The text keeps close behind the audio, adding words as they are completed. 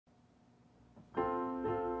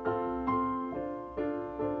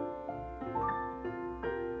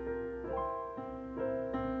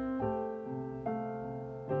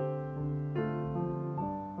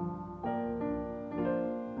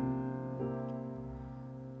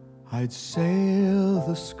I'd sail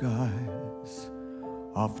the skies,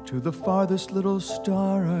 off to the farthest little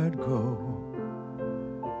star I'd go.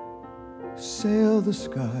 Sail the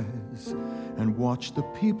skies and watch the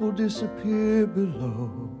people disappear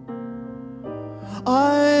below.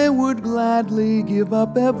 I would gladly give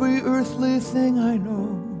up every earthly thing I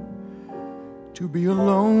know to be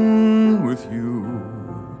alone with you,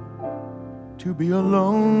 to be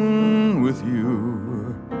alone with you.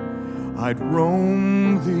 I'd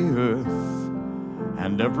roam the earth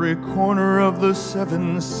and every corner of the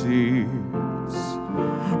 7 seas,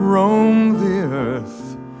 roam the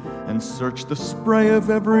earth and search the spray of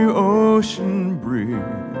every ocean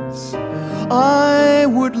breeze. I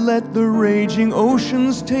would let the raging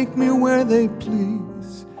oceans take me where they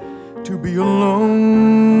please, to be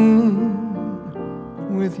alone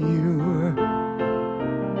with you,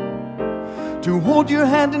 to hold your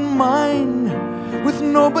hand in mine with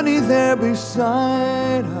nobody there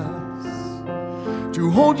beside us,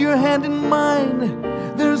 to hold your hand in mine,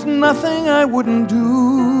 there's nothing I wouldn't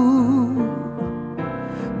do.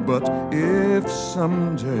 But if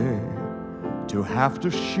someday to have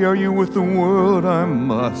to share you with the world I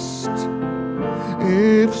must,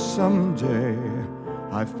 if someday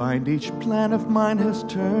I find each plan of mine has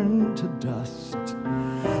turned to dust,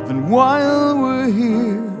 then while we're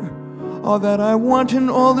here, all that I want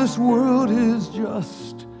in all this world is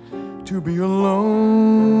just to be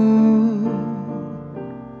alone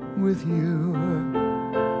with you.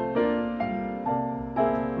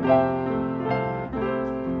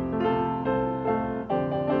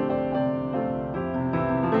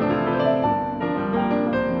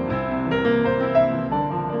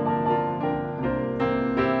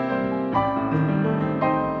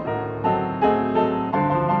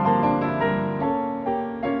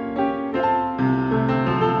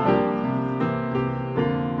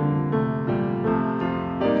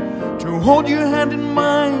 Hold your hand in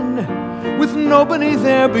mine with nobody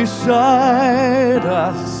there beside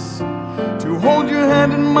us, to hold your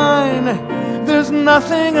hand in mine, there's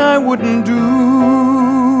nothing I wouldn't do.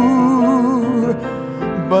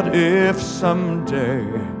 But if someday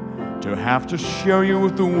to have to share you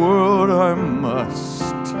with the world I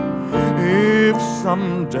must, if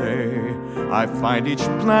someday I find each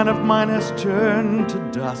plan of mine has turned to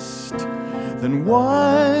dust, then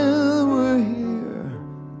while we're here,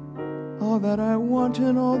 all that I want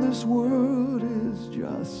in all this world is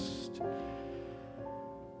just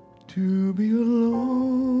to be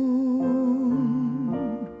alone